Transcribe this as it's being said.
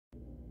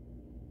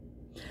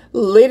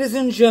Ladies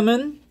and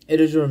gentlemen,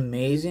 it is your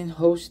amazing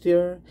host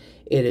here.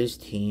 It is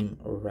Team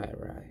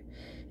Rai.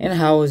 And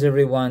how is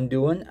everyone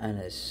doing on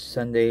a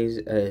Sunday's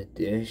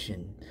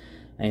edition?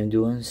 I am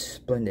doing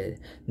splendid.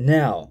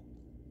 Now,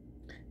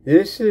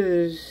 this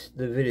is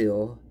the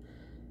video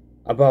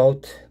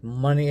about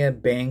Money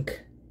at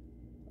Bank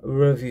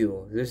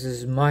review. This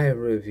is my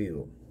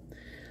review.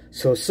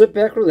 So sit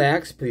back,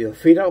 relax, put your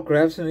feet out,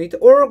 grab some meat,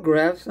 or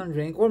grab some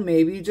drink, or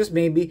maybe, just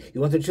maybe,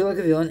 you want to chill like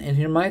a villain and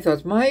hear my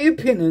thoughts, my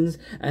opinions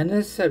on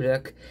this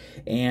subject.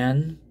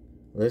 And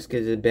let's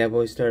get the bad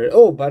boy started.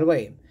 Oh, by the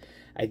way,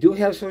 I do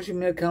have social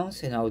media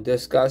accounts, and I'll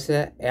discuss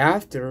that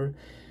after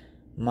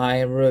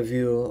my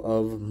review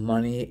of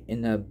Money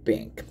in the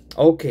Bank.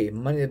 Okay,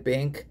 Money in the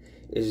Bank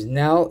is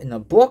now in the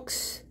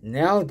books.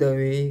 Now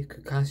we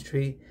could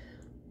concentrate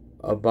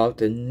about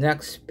the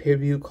next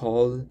pay-per-view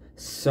called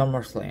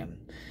SummerSlam.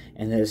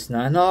 And it's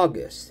not in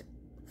August.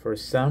 For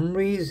some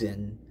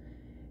reason,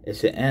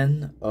 it's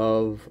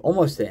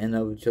almost the end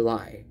of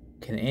July.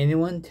 Can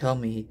anyone tell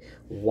me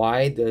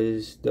why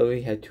does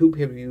WWE have two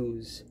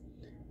pay-per-views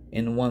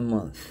in 1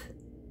 month?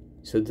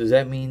 So does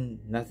that mean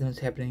nothing's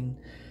happening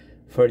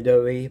for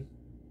WWE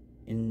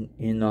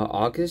in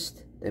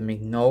August? That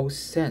makes no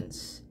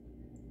sense.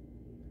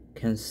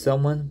 Can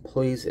someone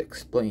please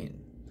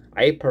explain?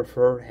 I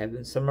prefer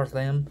having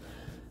SummerSlam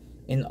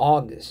in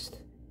August.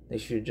 They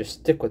should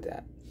just stick with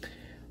that.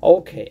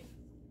 Okay,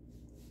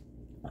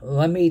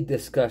 let me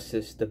discuss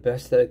this the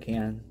best that I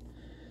can.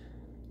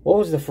 What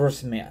was the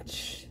first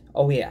match?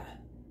 Oh yeah,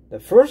 the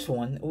first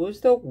one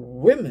was the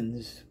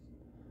women's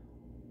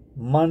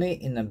Money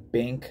in the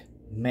Bank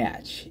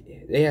match.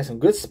 They had some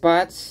good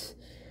spots,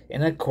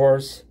 and of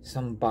course,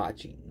 some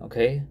botching,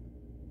 okay?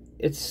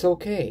 It's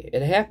okay,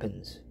 it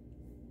happens.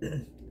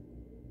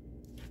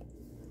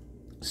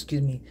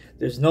 Excuse me,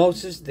 there's no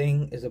such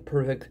thing as a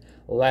perfect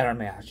ladder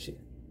match.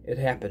 It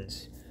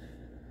happens.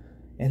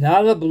 And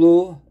out of the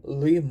blue,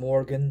 Liv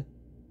Morgan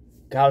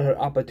got her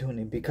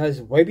opportunity,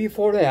 because way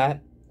before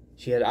that,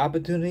 she had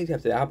opportunities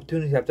after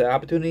opportunities after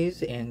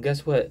opportunities, and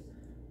guess what?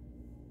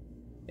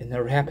 It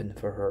never happened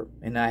for her.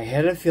 And I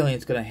had a feeling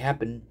it's going to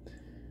happen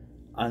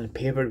on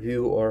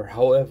pay-per-view, or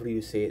however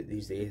you say it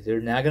these days. They're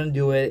not going to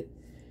do it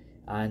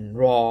on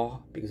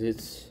Raw because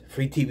it's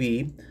free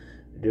TV.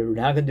 They're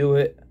not going to do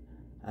it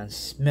on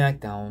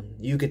SmackDown.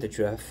 You get the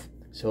drift.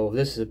 So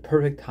this is a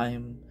perfect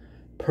time,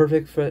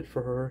 perfect fit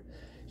for her.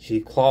 She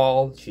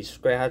clawed, she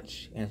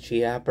scratched, and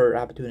she had her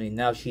opportunity.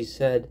 Now, she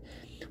said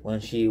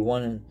when she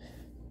won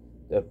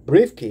the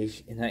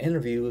briefcase in that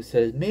interview,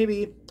 says,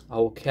 maybe I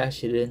will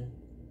cash it in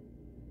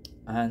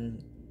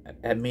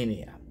at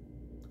Mania.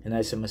 And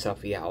I said to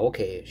myself, yeah,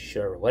 okay,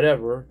 sure,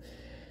 whatever.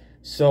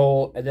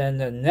 So, and then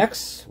the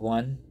next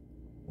one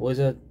was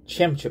a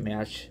championship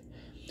match.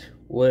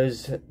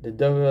 Was the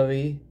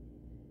WWE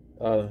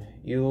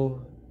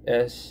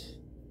US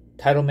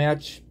title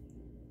match.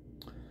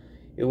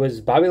 It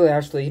was Bobby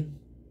Lashley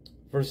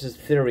versus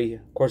Theory.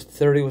 Of course,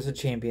 Theory was a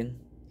champion.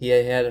 He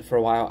had it for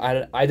a while.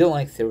 I don't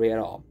like Theory at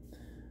all.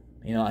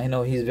 You know, I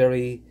know he's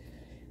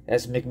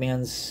that's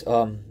McMahon's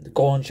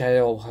golden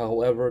child.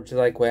 However, just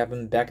like what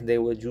happened back in the day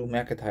with Drew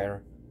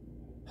McIntyre.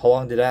 How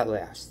long did that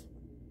last?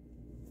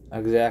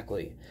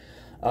 Exactly.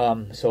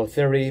 So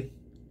Theory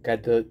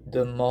got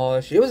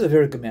demolished. It was a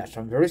very good match.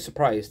 I'm very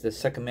surprised. The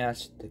second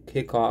match to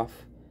kick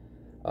off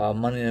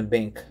Money in the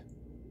Bank.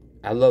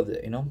 I loved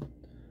it, you know.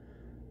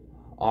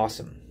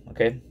 Awesome.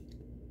 Okay.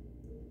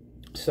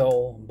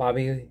 So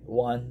Bobby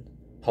won.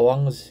 How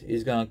long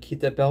he's gonna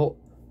keep that belt?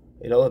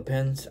 It all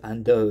depends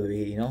on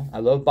WWE, you know. I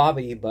love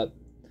Bobby, but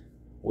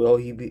will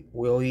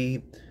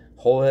he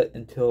hold it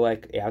until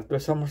like after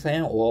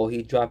SummerSlam, or will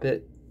he drop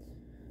it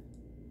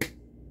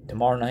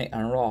tomorrow night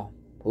on Raw?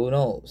 Who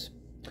knows?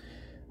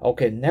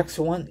 Okay, next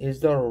one is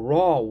the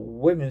Raw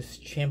Women's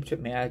Championship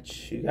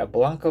match. You got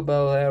Blanca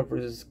Belair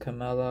versus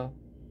Carmella.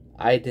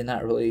 I did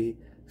not really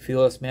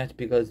feel this match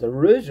because the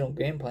original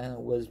game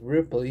plan was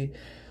Ripley,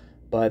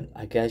 but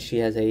I guess she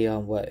has a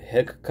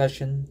head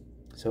concussion,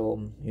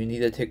 so you need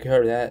to take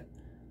care of that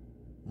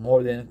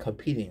more than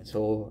competing.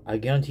 So I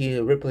guarantee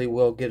Ripley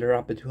will get her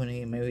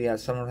opportunity maybe at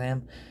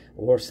SummerSlam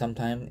or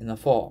sometime in the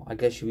fall. I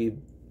guess she'll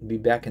be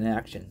back in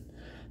action.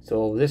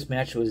 So this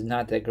match was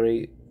not that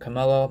great.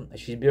 Carmella,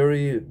 she's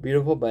very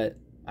beautiful, but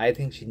I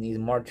think she needs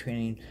more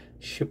training.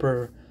 Ship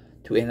her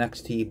to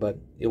NXT, but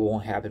it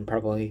won't happen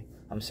probably.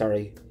 I'm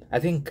sorry. I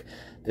think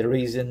the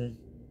reason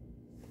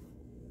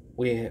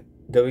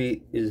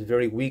WWE is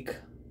very weak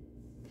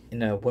in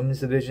the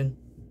women's division,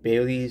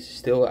 Bayley's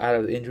still out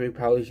of injury,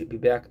 probably should be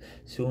back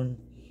soon.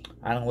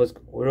 I don't know what's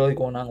really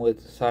going on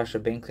with Sasha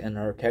Banks and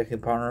her tag team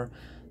partner.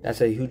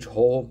 That's a huge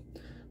hole,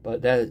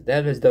 but that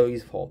is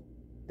WWE's fault.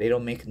 They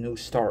don't make new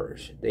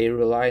stars. They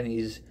rely on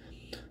these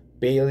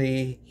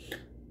Bayley,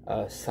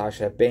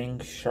 Sasha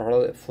Banks,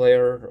 Charlotte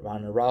Flair,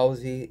 Ronda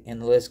Rousey, and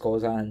the list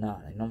goes on and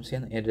on. You know what I'm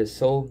saying? It is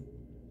so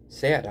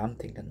sad, I'm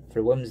thinking, for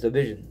the women's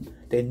division.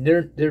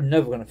 They're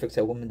never going to fix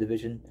that women's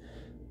division,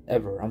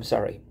 ever. I'm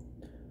sorry.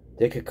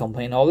 They could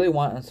complain all they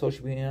want on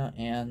social media,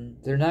 and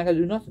they're not going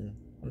to do nothing.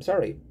 I'm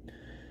sorry.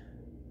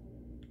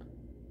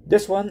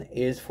 This one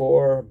is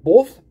for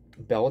both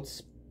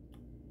belts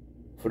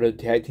for the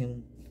tag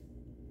team,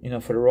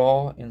 for the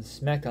Raw and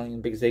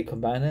SmackDown, because they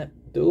combine it.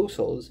 The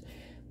Usos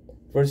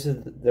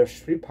versus their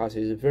Street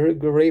Posse is a very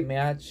great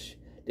match.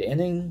 The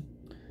ending,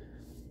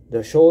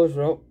 the shoulders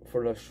were up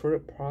for the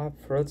Street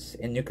Profits,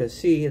 and you can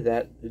see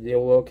that they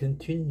will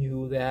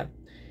continue that.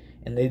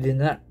 And they did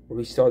not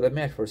restart the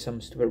match for some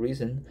stupid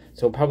reason.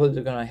 So probably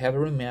they're gonna have a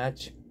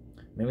rematch,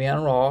 maybe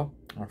on Raw,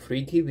 on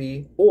free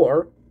TV,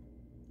 or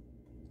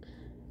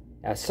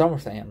at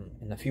SummerSlam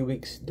in a few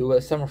weeks. Do it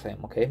at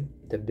SummerSlam, okay?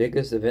 The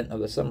biggest event of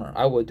the summer.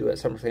 I would do it at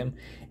SummerSlam,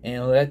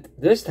 and let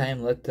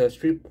the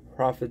Street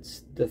Profits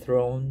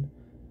dethrone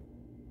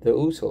the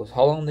Usos.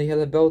 How long they have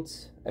the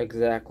belts?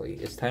 Exactly.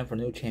 It's time for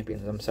new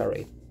champions. I'm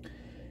sorry.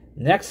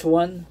 Next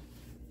one,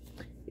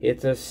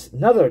 it's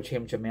another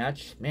championship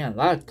match. Man, a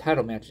lot of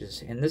title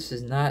matches, and this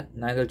is not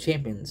neither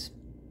champions.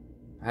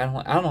 I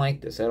don't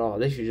like this at all.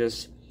 They should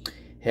just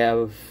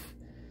have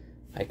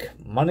like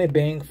Money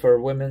Bank for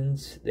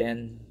women's,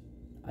 then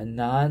a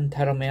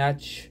non-title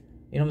match.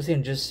 You know what I'm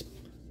saying? Just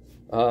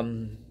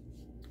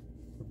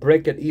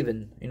break it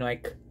even.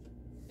 Like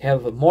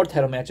have more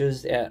title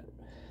matches at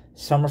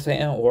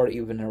SummerSlam or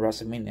even at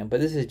WrestleMania. But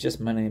this is just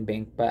Money in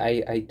Bank. But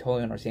I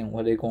totally understand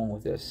where they're going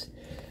with this.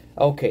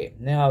 Okay,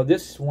 now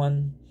this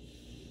one,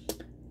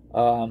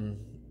 what am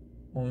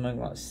I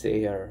going to say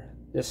here?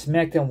 The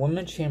SmackDown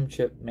Women's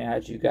Championship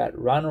match. You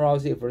got Ronda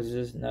Rousey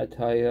versus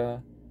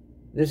Natalya.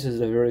 This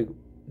is a very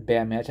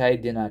bad match. I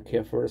did not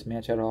care for this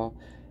match at all.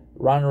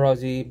 Ronda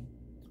Rousey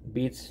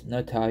beats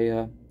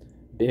Natalya.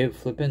 Big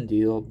flipping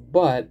deal.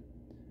 But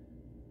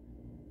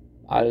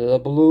out of the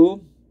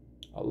blue,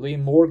 Lee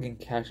Morgan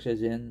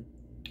cashes in.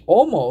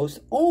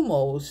 Almost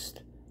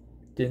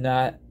did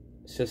not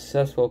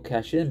successful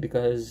cash in,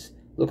 because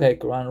looked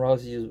like Ronda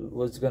Rousey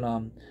was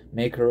gonna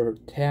make her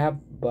tap,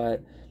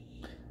 but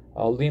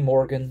Lee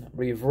Morgan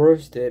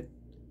reversed it,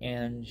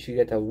 and she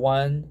got the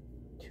 1,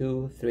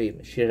 2, 3.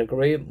 She had a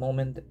great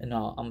moment, and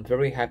I'm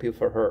very happy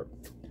for her.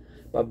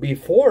 But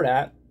before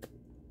that,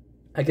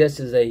 I guess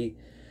is a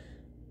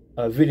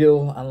video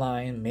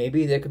online.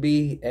 Maybe there could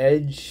be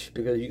Edge,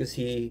 because you can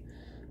see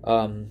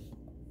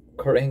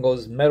Kurt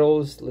Angle's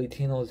medals,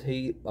 Latino's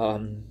hate,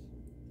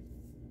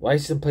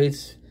 license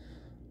plates,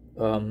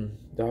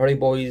 the Hardy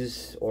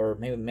Boys, or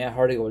maybe Matt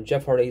Hardy or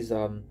Jeff Hardy's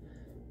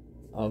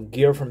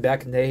gear from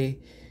back in the day,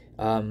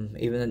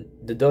 even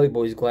the Dudley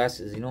Boys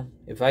glasses.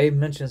 If I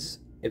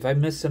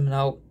miss something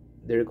out,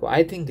 there you go.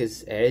 I think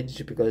it's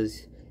Edge,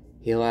 because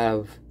he'll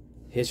have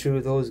history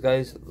with those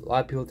guys. A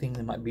lot of people think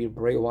it might be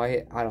Bray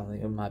Wyatt. I don't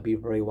think it might be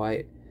Bray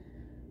Wyatt.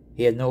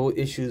 He had no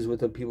issues with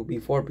the people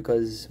before,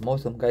 because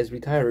most of them guys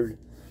retired.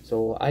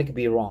 So I could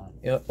be wrong,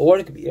 or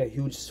it could be a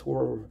huge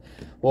swerve.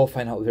 We'll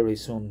find out very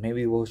soon.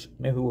 Maybe we'll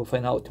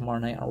find out tomorrow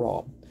night on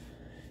Raw.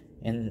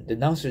 And the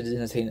announcers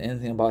didn't say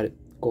anything about it.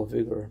 Go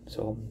figure.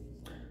 So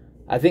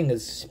I think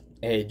it's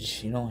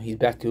Edge. He's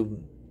back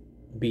to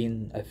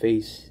being a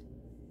face,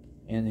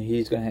 and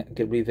he's gonna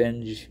get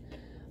revenge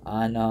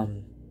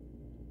on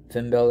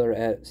Finn Balor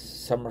at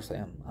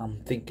SummerSlam.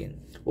 I'm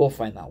thinking we'll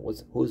find out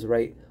who's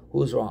right,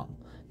 who's wrong,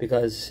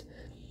 because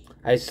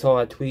I saw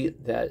a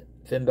tweet that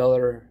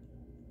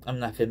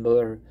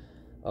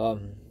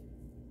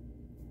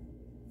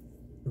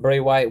Bray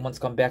Wyatt wants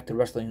to come back to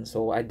wrestling,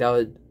 so I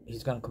doubt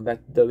he's going to come back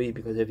to WWE,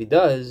 because if he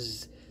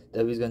does,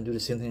 WWE's going to do the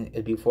same thing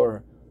as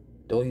before.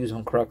 Don't use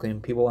him correctly,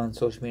 and people on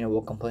social media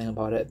will complain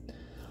about it.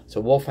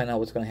 So we'll find out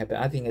what's going to happen.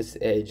 I think it's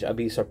Edge. I'd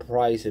be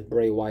surprised if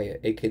Bray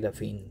Wyatt, aka The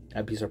Fiend,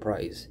 I'd be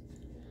surprised.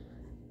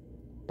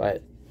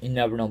 But you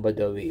never know about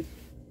WWE.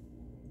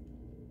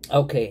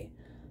 Okay,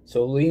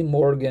 so Lee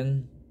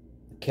Morgan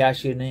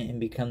cashing in and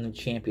become the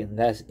champion.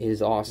 That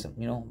is awesome,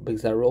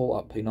 because I roll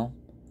up,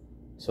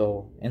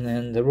 So, and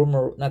then the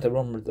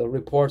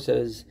report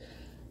says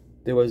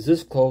there was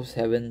this close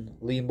having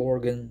Lee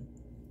Morgan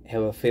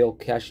have a failed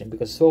cash in,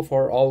 because so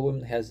far all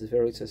women has a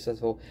very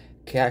successful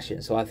cash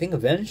in. So I think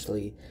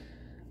eventually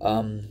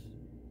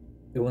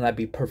it will not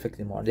be perfect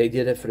anymore. They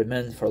did it for the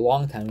men for a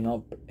long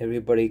time,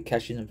 everybody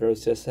cashing in very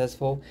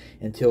successful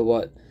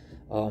until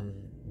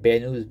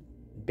Bad News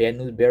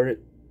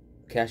Barrett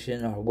cashed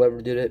in, or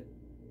whoever did it,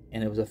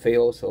 and it was a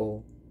fail.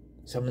 So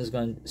somebody's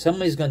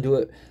gonna do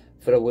it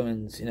for the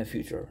women's in the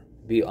future.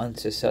 Be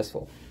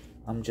unsuccessful.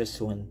 I'm just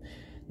doing.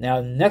 Now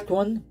next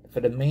one for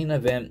the main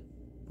event.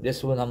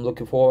 This one I'm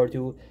looking forward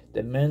to.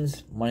 The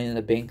men's Money in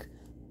the Bank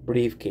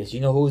briefcase.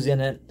 You know who's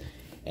in it,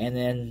 and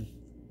then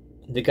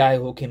the guy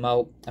who came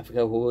out. I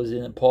forgot who was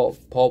in it.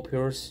 Paul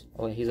Pierce.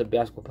 Oh, he's a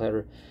basketball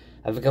player.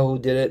 I forgot who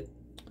did it.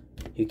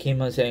 He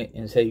came out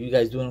and said, "You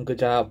guys doing a good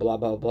job." Blah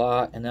blah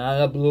blah. And then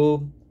out of the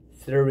blue,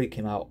 Theory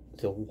came out.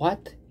 So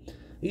what?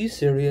 Are you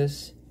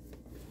serious?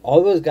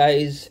 All those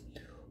guys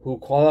who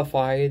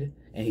qualified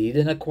and he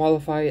didn't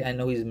qualify. I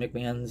know he's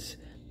McMahon's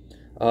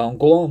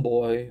golden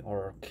boy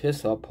or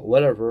kiss up,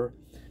 whatever.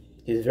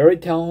 He's very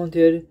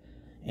talented,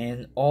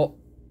 and all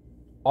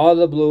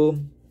the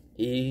blue,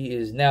 he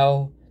is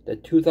now the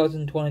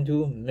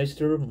 2022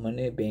 Mr.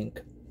 Money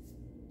Bank.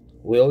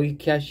 Will he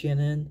cash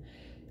in?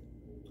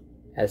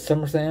 at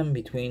SummerSlam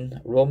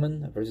between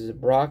Roman versus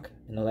Brock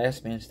in the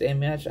last man standing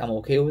match. I'm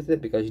okay with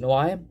it because you know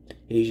why?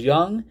 He's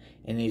young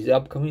and he's the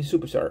upcoming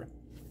superstar.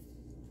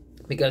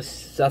 Because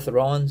Seth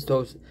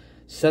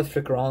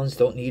freaking Rollins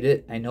don't need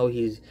it. I know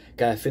he's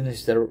got to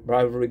finish the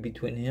rivalry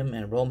between him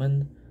and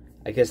Roman.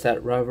 I guess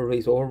that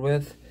rivalry's over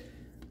with.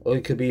 Or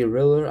it could be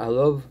Riddler. I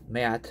love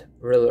Matt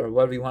Riddler,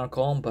 whatever you want to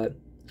call him, but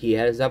he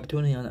had his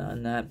opportunity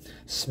on that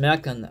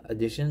SmackDown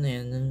edition,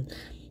 and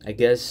I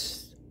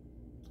guess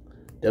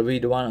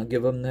WWE don't want to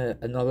give him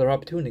another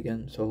opportunity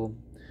again. So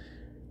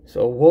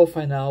we'll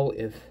find out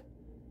if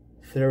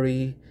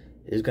Theory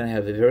is going to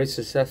have a very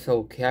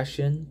successful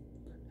cash-in.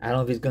 I don't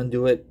know if he's going to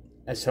do it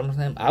at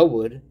SummerSlam. I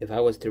would if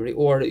I was Theory,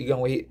 or you're going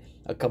to wait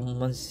a couple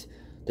months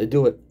to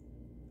do it.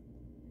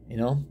 You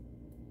know?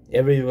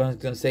 Everyone's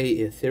going to say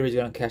if Theory's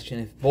going to cash in.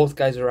 If both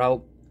guys are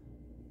out,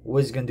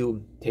 what is he going to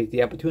do? Take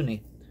the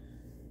opportunity.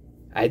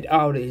 I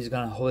doubt he's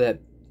going to hold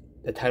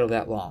the title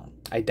that long.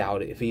 I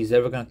doubt it. If he's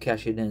ever going to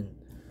cash it in,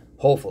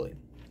 hopefully.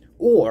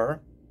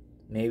 Or,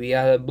 maybe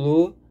out of the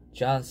blue,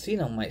 John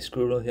Cena might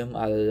screw him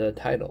out of the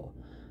title.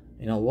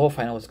 You know, we'll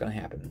find out what's going to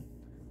happen.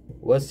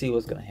 We'll see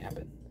what's going to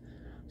happen.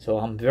 So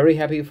I'm very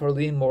happy for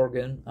Lee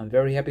Morgan. I'm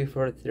very happy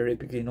for Theory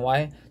because you know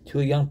why?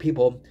 Two young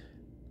people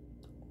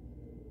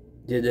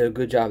did a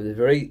good job. They're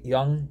very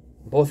young,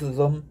 both of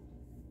them.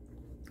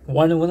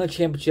 One to win a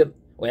championship.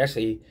 Well,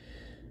 actually,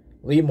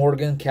 Lee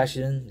Morgan cashed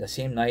in the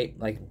same night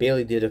like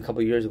Bayley did a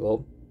couple years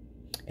ago.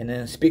 And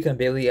then speaking of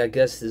Bayley, I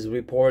guess there's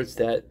reports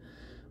that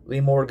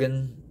Lee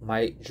Morgan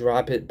might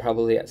drop it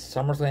probably at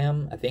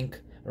SummerSlam. I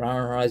think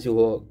Ronda Rousey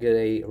will get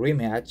a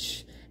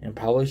rematch, and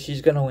probably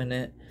she's gonna win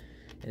it.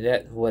 And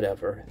that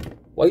whatever.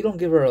 Why you don't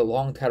give her a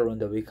long title run,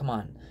 WWE? Come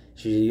on,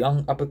 she's a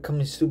young up and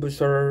coming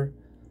superstar,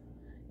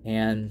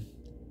 and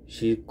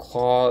she's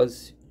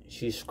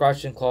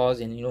scratching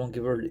claws, and you don't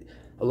give her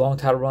a long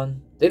title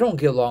run. They don't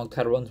get long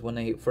title runs when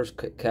they first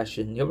cash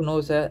in. You ever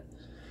notice that?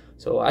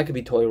 So I could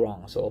be totally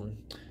wrong. So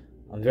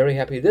I'm very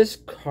happy. This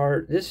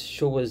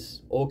show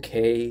was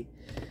okay.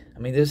 I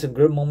mean, there's some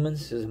good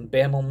moments, there's some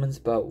bad moments,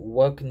 but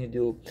what can you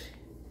do?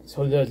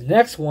 So the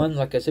next one,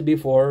 like I said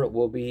before,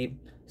 will be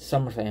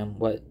SummerSlam.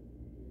 What,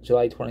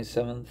 July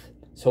 27th?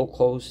 So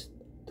close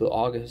to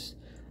August.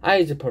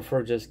 I just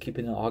prefer just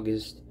keeping it in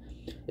August.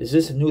 Is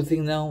this a new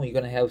thing now? You're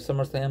gonna have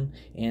SummerSlam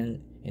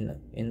in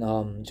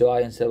July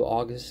instead of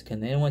August?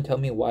 Can anyone tell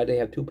me why they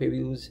have two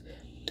pay-per-views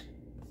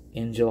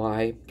in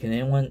July? Can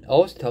anyone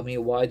else tell me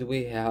why do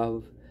we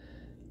have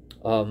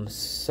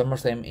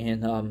SummerSlam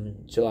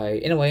in July?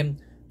 Anyway,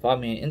 follow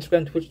me on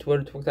Instagram, Twitch,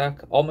 Twitter,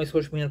 TikTok. All my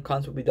social media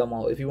accounts will be down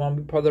below. If you want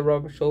to be part of the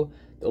Robert Show,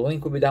 the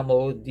link will be down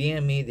below.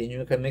 DM me, then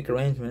you can make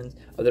arrangements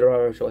of the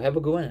Robert Show. Have a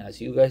good one. I'll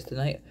see you guys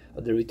tonight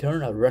of the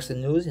return of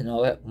wrestling news and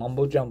all that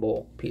mumbo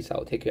jumbo. Peace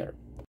out. Take care.